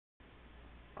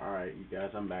Alright, you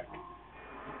guys, I'm back.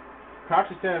 Crouch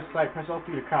to stand at sight. Press L3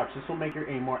 to crouch. This will make your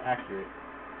aim more accurate.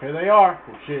 Here they are.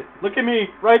 Oh shit. Look at me,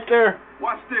 right there.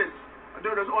 Watch this. I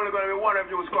know there's only going to be one of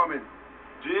you coming.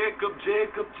 Jacob,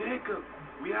 Jacob, Jacob.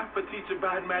 We have to teach a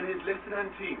bad man his lesson and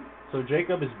team. So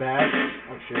Jacob is bad.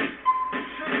 Oh shit.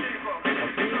 Okay.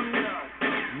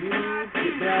 You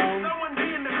get down.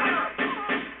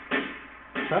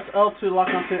 Press L2 to lock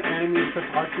onto an enemy. Press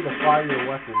R2 to fire your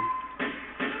weapon.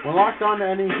 When locked on to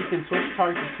enemies, you can switch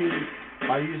targets between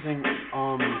by using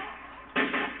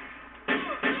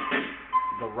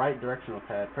the right directional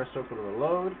pad. Press circle to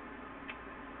reload.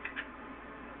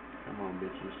 Come on,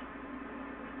 bitches.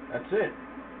 That's it.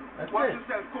 That's it.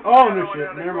 Oh no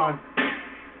shit. Never mind.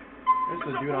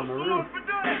 There's a dude on the roof.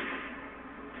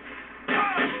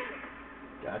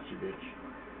 Got you, bitch.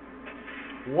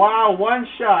 Wow, one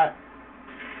shot.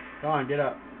 Come on, get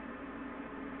up.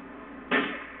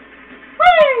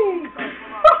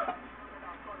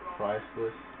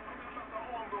 Priceless.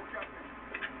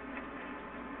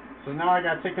 So now I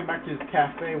gotta take him back to his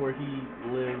cafe where he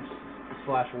lives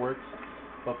 / works.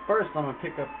 But first I'm gonna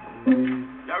pick up this ammo.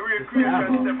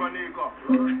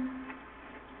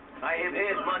 I have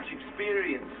had much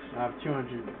experience. I have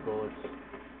 200 bullets.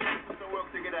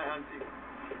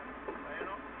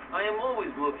 I am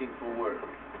always looking for work,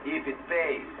 if it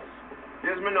pays.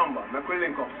 Here's my number. My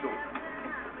link up soon.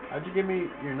 How'd you give me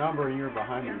your number and you were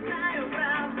behind me, bitch?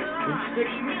 Did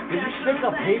you stick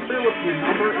a paper with your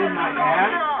number in my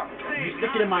ass? Did you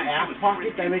stick it in my ass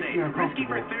pocket? That makes me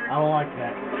uncomfortable. I don't like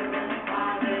that.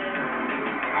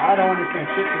 I don't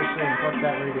understand shit you're saying. Fuck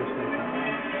that radio station.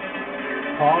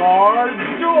 Car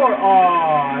door!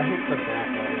 Aw, I hit the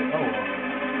back of it. Oh well.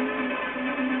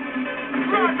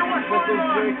 Put this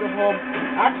Jacob home.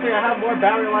 Actually, I have more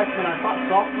battery life than I thought,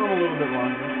 so I'll film a little bit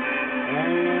longer.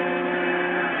 And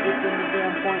it's in the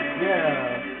damn point.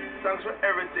 Yeah. Thanks for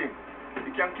everything.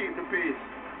 You can keep the peace.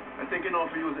 I think you know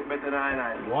if you use it better than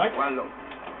I. What? Well, look.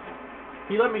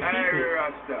 He let me keep it.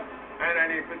 Rasta. And I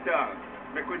need to talk.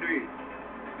 Make we do it.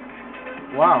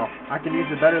 Wow, I can use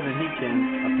it better than he can,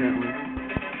 apparently.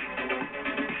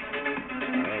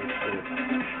 Oh shit.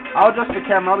 I'll adjust the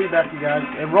camera, I'll be back, you guys.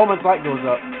 And Roman's light goes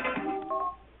up.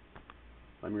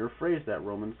 Let me rephrase that.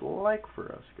 Roman's like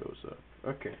for us goes up.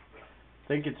 Okay. I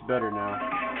think it's better now.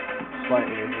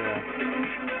 Slightly, yeah.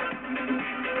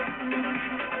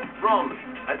 Roman,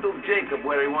 I took Jacob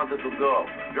where he wanted to go.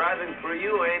 Driving for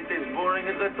you ain't as boring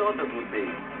as I thought it would be.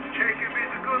 Jacob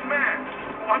is a good man.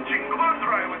 Watching God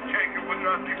drive with Jacob would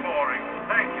not be boring.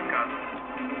 Thank you, cousin.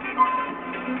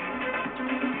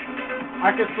 I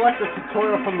could select a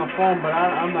tutorial from the phone, but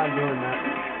I'm not doing that.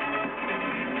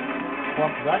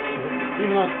 Fuck that shit.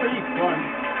 Even though it's pretty fun.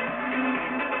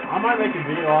 I might make a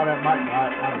video on it, might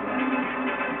not. I don't know.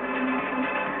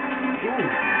 Ooh,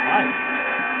 nice.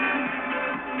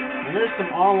 And there's some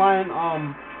online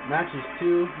matches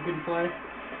too you can play.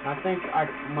 I think I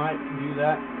might do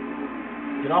that.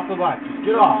 Get off the bike. Just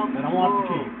get off. And I want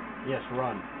the key. Yes,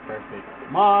 run. Perfect.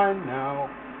 Mine now.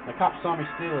 The cop saw me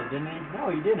steal it, didn't he? No,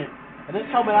 he didn't. And this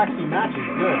helmet actually matches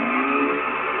good.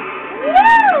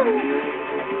 Woo!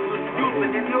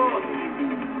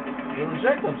 Little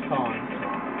Jacob's calling.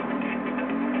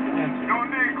 Yo,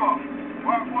 Nico.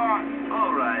 Wagwan.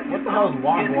 All right. What the hell is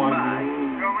Wagwan?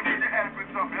 Yo, we need your help with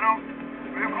stuff, you know?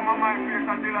 Will you come on my place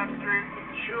on Dillon Street?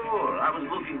 Sure. I was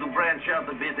looking to branch out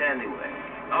a bit anyway.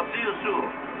 I'll see you soon.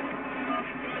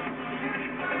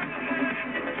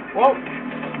 Well,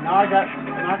 now I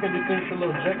can do things for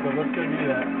little Jacob. Let's go do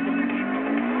that.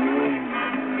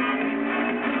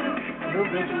 Move,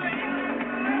 bitches.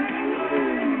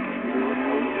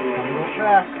 Come go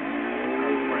fast.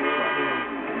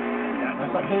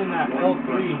 That's like hitting that L3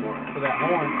 for that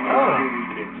horn. Oh,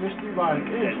 missed you by an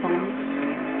inch, homie.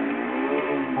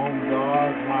 Home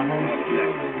dog, my home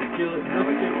skills, skillet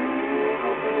biscuit.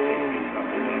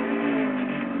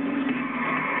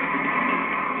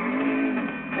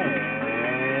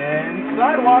 And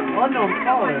sidewalk, unknown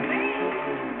color.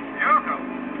 Yoko,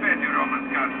 fed you Roman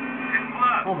cousin. It's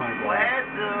blood. Oh my god. Lad,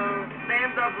 Sam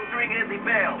doesn't drink any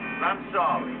bells. I'm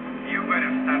sorry. You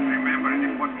better start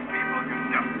remembering important people you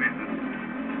just visited.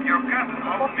 Your cousin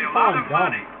owes me a lot of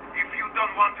money. If you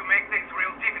don't want to make things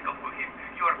real difficult for him,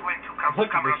 you are going to come to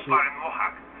Cameron's bar in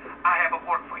Mohawk. I have a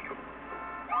word for you.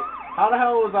 How the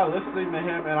hell was I listening to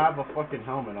him and I have a fucking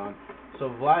helmet on? So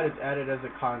Vlad is added as a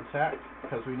contact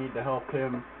because we need to help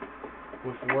him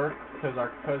with work because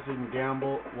our cousin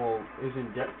Gamble is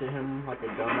in debt to him like a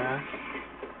dumbass.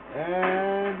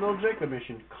 And little Jacob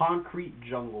mission, Concrete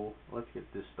Jungle. Let's get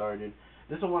this started.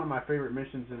 This is one of my favorite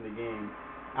missions in the game.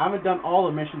 I haven't done all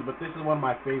the missions, but this is one of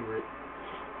my favorite.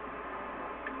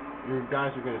 You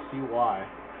guys are gonna see why.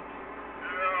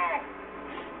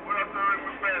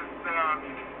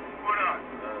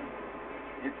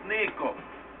 It's Nico.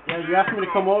 Yeah, you asked me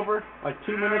to come over like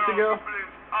 2 minutes ago.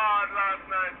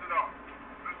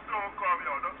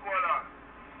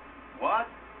 What?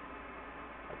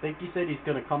 I think he said he's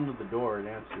gonna come to the door and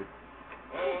answer.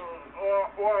 Hey.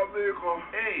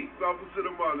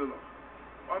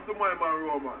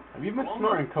 Have you been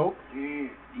snorting coke? Yeah,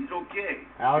 he's okay.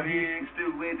 Algie? He's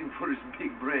still waiting for his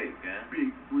big break, huh?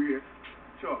 Big break.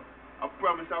 Chuck, I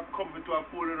promise I'll come to a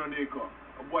phone on Nico.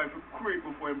 A boy for creep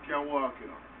before him can walk, you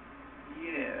know.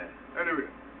 Yeah. Anyway,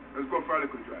 let's go for a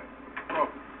little drive. Come.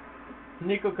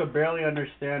 Nico could barely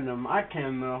understand him. I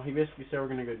can though. He basically said we're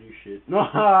gonna go do shit. No,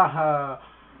 ha ha.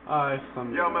 It's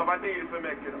something. Yeah, man, but deal for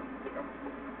make it up.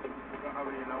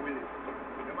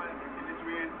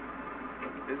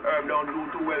 This herb don't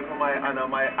do too well for my honor,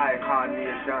 my icon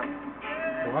nation.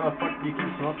 So why the fuck do you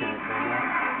keep smoking it then, man?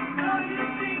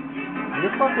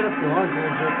 You're fucking up your lungs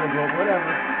there, Jacob, but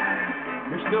whatever.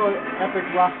 You're still an epic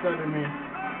rock star to me.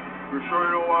 You sure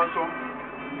you don't want some?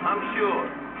 I'm sure.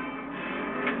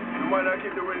 You might not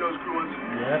keep the windows closed.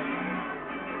 Yes.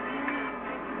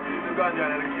 Leave the ganja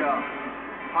in the car.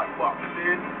 Hot box,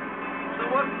 see?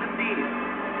 So what's the deal?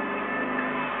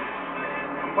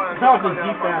 I'm buying That some was a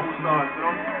ganja deep for ass two stars, you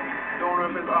know? Don't know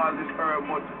if it's all this herb,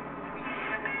 but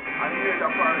I need a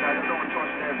paradise, I don't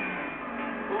trust them.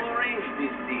 Who arranged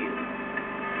this deal?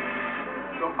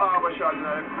 Some arbor shots in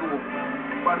the crew.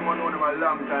 Bad man known them a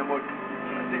long time, but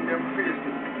I think them faced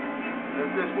it. And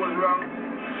if this was wrong,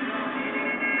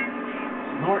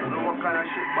 I Snorting don't know what kind of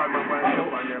shit bad man going to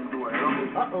up on them doing, you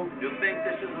know? Uh-oh. You think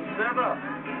this is a setup?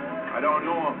 I don't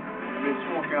know. I've been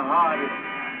smoking hard. It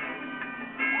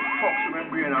fucks with my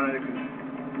brain and everything.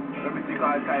 Let me think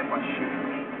all type of shit.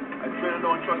 I really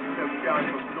don't trust myself, can't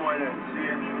trust no one else, see?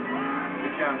 You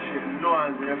can't shake no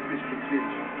hands in your fist to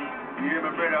clinch. You hear me,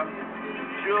 brother?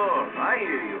 Sure, I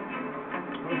hear you.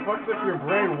 When it fucks up your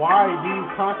brain, why do you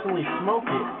constantly smoke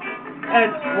it?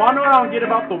 And wanna know what I don't get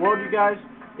about the world, you guys?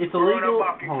 It's illegal.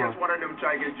 Run back in case one of them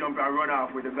try to get jumped and run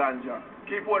off with the ganja.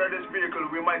 Keep out of this vehicle,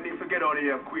 we might need to get out of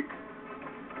here quick.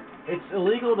 It's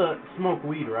illegal to smoke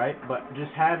weed, right? But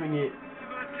just having it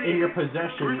in your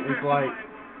possession is like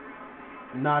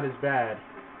not as bad.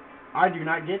 I do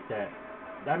not get that.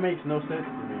 That makes no sense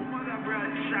to me.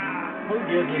 Who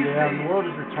gives a damn? The world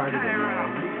is retarded anyway.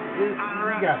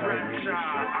 You guys are reading this shit.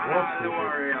 Well,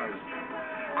 stupid.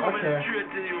 Okay.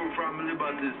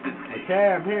 Okay,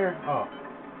 I'm here. Oh.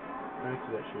 Thanks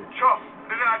for that shit. Chuck,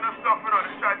 they got enough stuff, you know,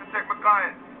 they tried to take my car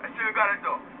in. I still got it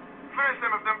though. Finish them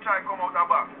if them try to come out the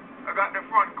back. I got the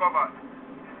front covered.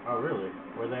 Oh, really?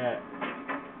 Where they at?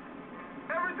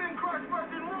 Everything crash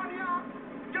fucking run, y'all.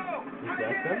 Yo, Is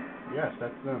that them? Yes,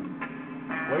 that's them.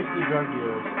 Wasted drug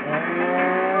dealers. And...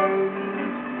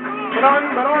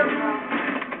 Baron!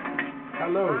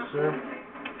 Hello, sir.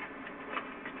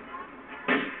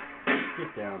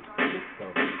 Get down. Get the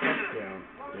fuck down.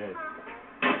 Dead.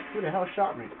 Who the hell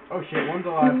shot me? Oh shit, one's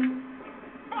alive.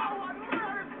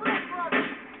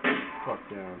 Fuck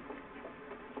down.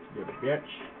 You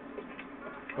bitch.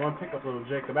 Go and pick up little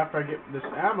Jacob after I get this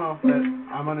ammo that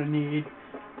I'm gonna need.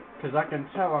 Because I can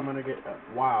tell I'm gonna get...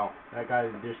 wow, that guy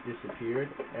just disappeared.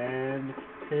 And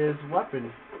his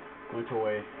weapon went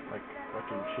away. Like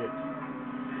fucking shit.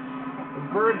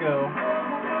 Virgo.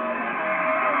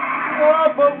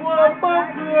 Oh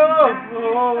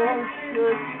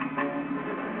shit.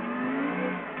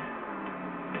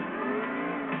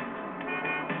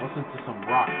 Listen to some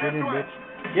rock. Get in, bitch.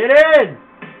 Get in!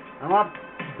 I want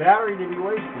battery to be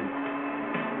wasted.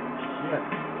 Shit.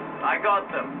 I got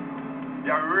them.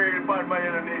 You're really bad man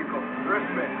in the Nico.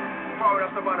 Respect. Proud of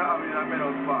somebody having a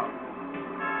medal spot.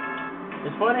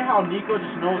 It's funny how Nico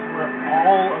just knows where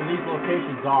all of these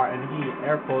locations are, and he,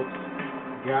 air quotes,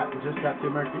 just got to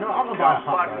America. You know, I'm gonna buy a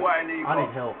hot dog. I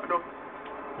need help.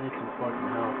 I need some fucking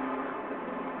help.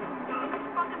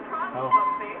 Help.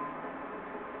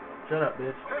 Shut up,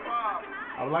 bitch.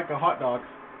 I would like a hot dog,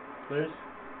 please.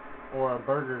 Or a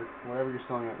burger, whatever you're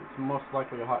selling it. It's most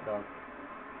likely a hot dog.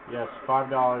 Yes,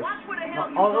 $5.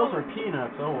 Oh, those are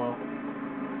peanuts. Oh, well.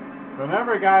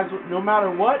 Remember, guys, no matter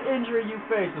what injury you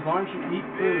face, as long as you eat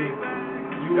food,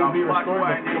 you will be restored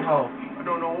to full health. I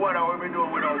don't know what I will be doing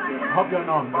without you. I hope you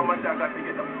know I'm How much I got to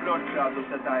get a blood clot to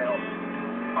set I up.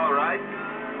 Alright.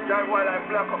 Drive while I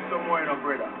black up some more, you know,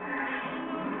 brother.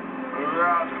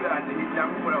 Ross clot, he can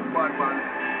put a bad man.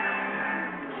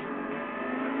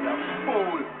 That's a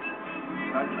fool.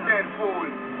 That's a dead fool.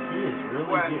 He is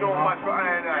really getting no off much for on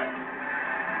I and I.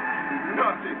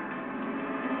 Nothing.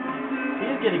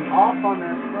 He's getting off on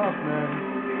that stuff, man.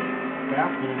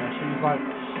 basking in that shit. He's like,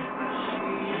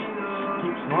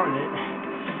 keep snorting it.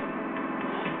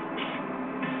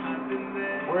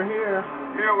 We're here.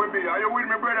 Here with me. Are you with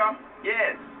me, brother?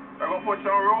 Yes. I'm gonna put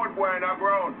some road boy in that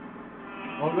ground.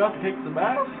 Well, we have to kick some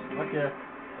ass? Okay.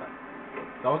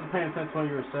 I wasn't paying attention to what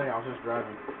you were saying. I was just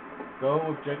driving. Go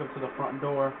with Jacob to the front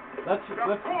door. Let's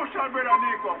Push on, brother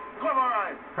Nico. Come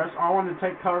on. press R1 to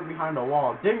take cover behind a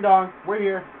wall. Ding dong, we're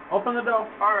here. Open the door.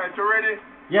 Alright, you ready?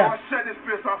 Yes. I'll set this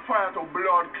place on fire to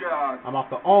blood clot. I'm off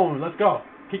the own. Let's go.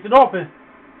 Keep it open.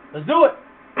 Let's do it.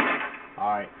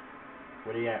 Alright.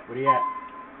 Where you at? Where you at?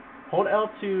 Hold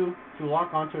L2 to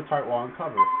lock onto a target wall and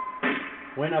cover.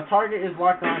 When a target is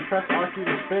locked on, press R2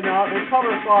 to spin out and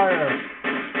cover fire.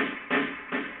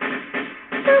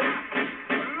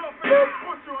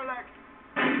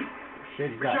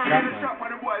 Shit, he's got a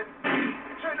shotgun.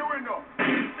 Check the window.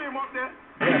 See him up there?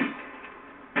 Yes.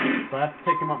 So I have to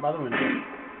take him up by the window.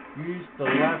 Use the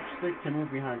left stick to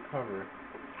move behind cover.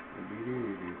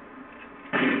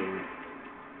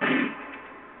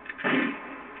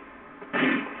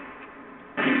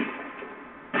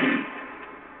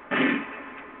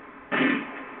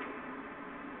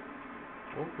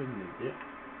 Open the dip.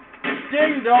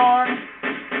 Ding dong!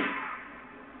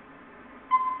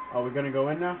 Oh, we're gonna go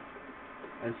in now?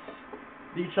 And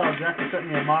D-Child Jackson sent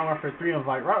me a Modern Warfare 3 and was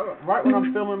like, right when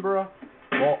I'm filming, bro.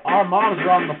 Well, our moms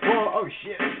are on the floor. Oh,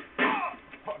 shit.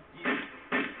 Fuck you.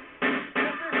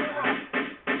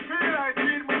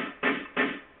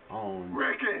 Oh,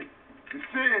 Ricky, you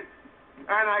see it?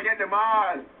 And I get them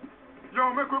all.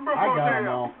 Yo, make we broke I out got there.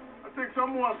 them all. I think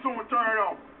some more soon turn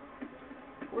up.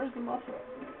 Where's the muffin?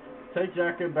 Take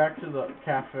Jacket back to the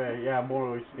cafe. Yeah,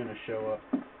 Morley's gonna show up.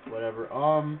 Whatever.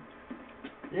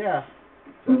 Yeah.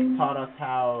 Just taught us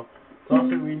how. So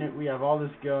also we have all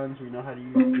these guns. We know how to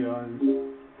use guns.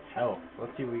 Hell,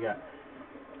 let's see what we got.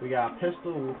 We got a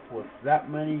pistol with that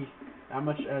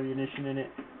much ammunition in it,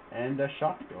 and a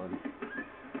shotgun,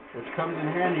 which comes in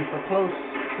handy for close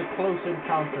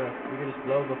encounter. We can just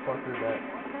blow the fucker back.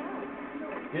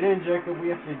 Get in, Jacob.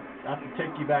 We have to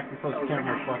take you back before the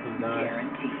camera fucking dies.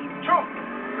 Chuck,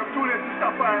 you're too late to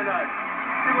stop by tonight.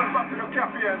 Bring us back to the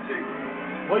cafe and see.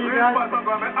 What you got? I'm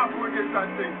going to be happy with this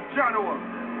and thing. Jano,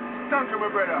 thank you, my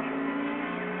brother.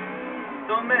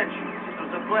 Don't mention it. It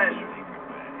was a pleasure.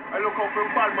 I look out for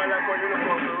bad man like when you look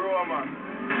out for Roman.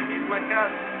 He's my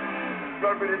cousin.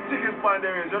 Gotta be the thickest man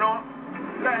there is, you know?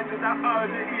 Life is not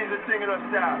always the easy thing in a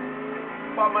star.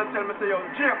 Bad man tell me, say, yo,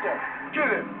 Jacob,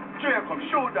 kill him. Jacob,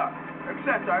 shoot that,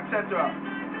 etc., etc.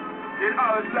 It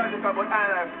always logical, but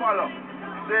I follow.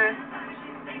 See?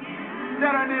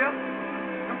 That idea?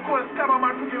 You could stab a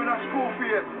man for giving a school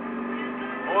face.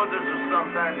 Orders are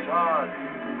sometimes hard.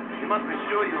 You must be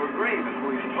sure you agree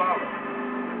before you follow.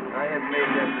 I had made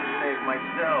that mistake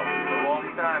myself a long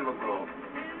time ago.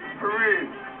 For real.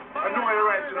 I know you're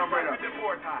right, you know, brother.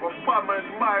 But Batman is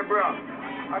my bro.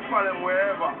 I follow him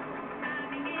wherever.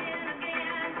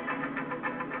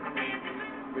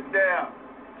 But there,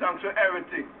 thanks for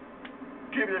everything.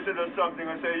 Give this little something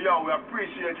and say, yo, we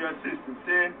appreciate your assistance,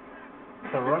 see?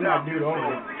 So run that dude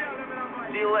over.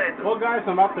 See you later. Well, guys,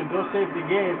 I'm about to go save the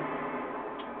game.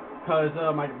 Because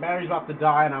my battery's about to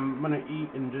die, and I'm going to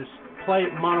eat and just play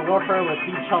Modern Warfare with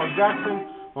D-Child Jackson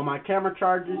while my camera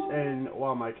charges. And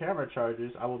while my camera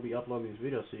charges, I will be uploading these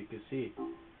videos so you can see.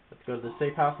 Let's go to the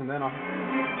safe house, and then I'll...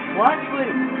 Well, actually,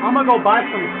 I'm going to go buy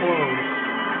some clothes.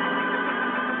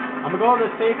 I'm going to go to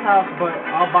the safe house, but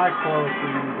I'll buy clothes for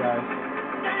you guys.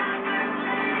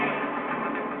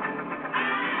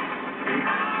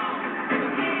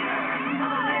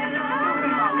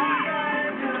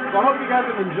 So I hope you guys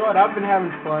have enjoyed. I've been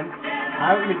having fun.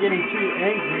 I haven't been getting too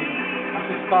angry. I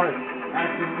should start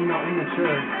acting, immature.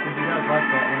 Because you guys like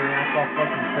that when I act all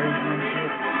fucking crazy and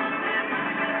shit.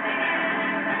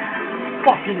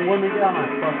 Fucking woman, get on my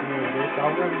fucking way, bitch.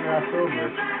 I'll run your ass over.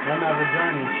 Run that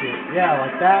vagina and shit. Yeah,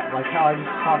 like that. Like how I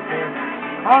just talked there.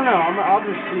 I don't know. I'll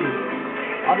just see.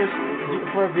 I'll just,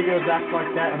 for videos that's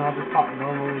like that, and I'll just talk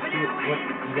normal and shit. What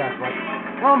you guys like?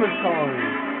 Roman's calling me.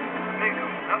 Nico,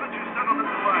 now that you settled in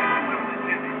the line and live in the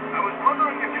city, I was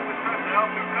wondering if you could start to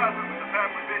help your cousin with the bad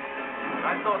position.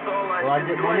 I thought all I Will I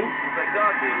did get money? was I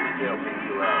got here was helping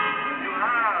you out. You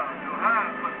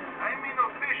have, but I mean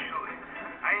officially.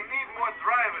 I need more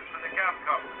drivers for the cab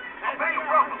company. I'll pay you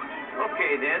properly.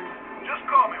 Okay, then. Just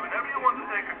call me whenever you want to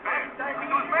take a fare. You can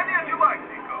do as many as you like,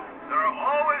 Nico. There are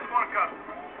always more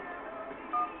customers.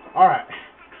 Alright.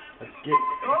 Let's get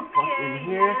in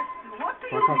here.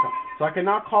 Come. So I can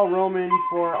now call Roman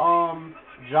for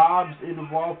jobs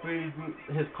involving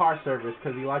his car service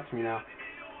because he likes me now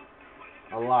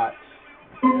a lot.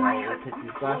 Okay, I'll take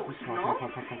these glasses. Come on.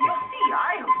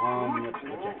 Where's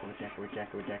the jack? Where's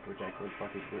the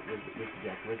fuck is, where's the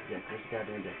jack? Where's the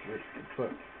goddamn jack? Where's the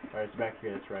foot? Alright, it's back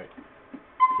here, that's right.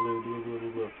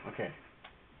 Blue. Okay.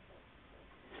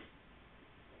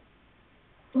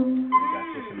 Got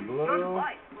this in blue.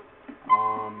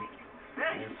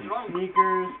 And some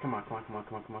sneakers. Come on.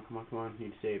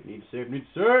 Need to save.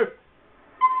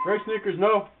 Gray sneakers,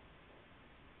 no.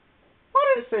 Why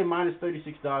did it say minus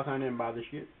 $36? I didn't buy this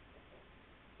shit.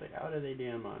 Like, how did they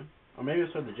damn mine? Or maybe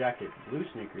it's for the jacket. Blue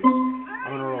sneakers.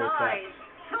 I'm gonna roll with that.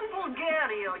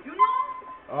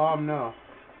 No.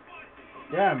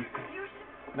 Damn.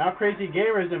 Now Crazy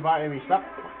Gamer's inviting me. Stop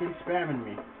fucking spamming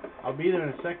me. I'll be there in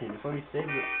a second. Just let me save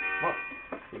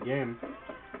the game.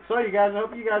 So you guys, I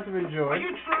hope you guys have enjoyed. Are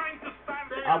you trying to stand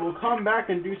there? I will come back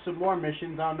and do some more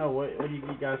missions. I don't know, what do you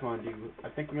guys want to do? I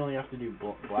think we only have to do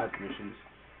Vlad's missions.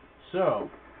 So,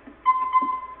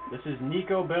 this is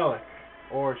Nico Bellic,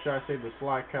 or should I say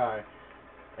TheSlyKy,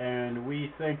 and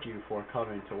we thank you for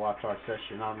coming to watch our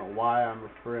session. I don't know why I'm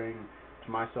referring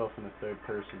to myself in the third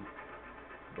person,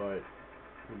 but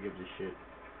who gives a shit.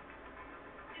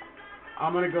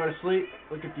 I'm gonna go to sleep,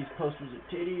 look at these posters of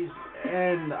titties,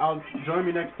 and join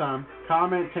me next time.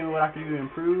 Comment, tell me what I can do to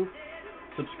improve.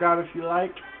 Subscribe if you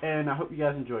like, and I hope you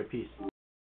guys enjoy. Peace.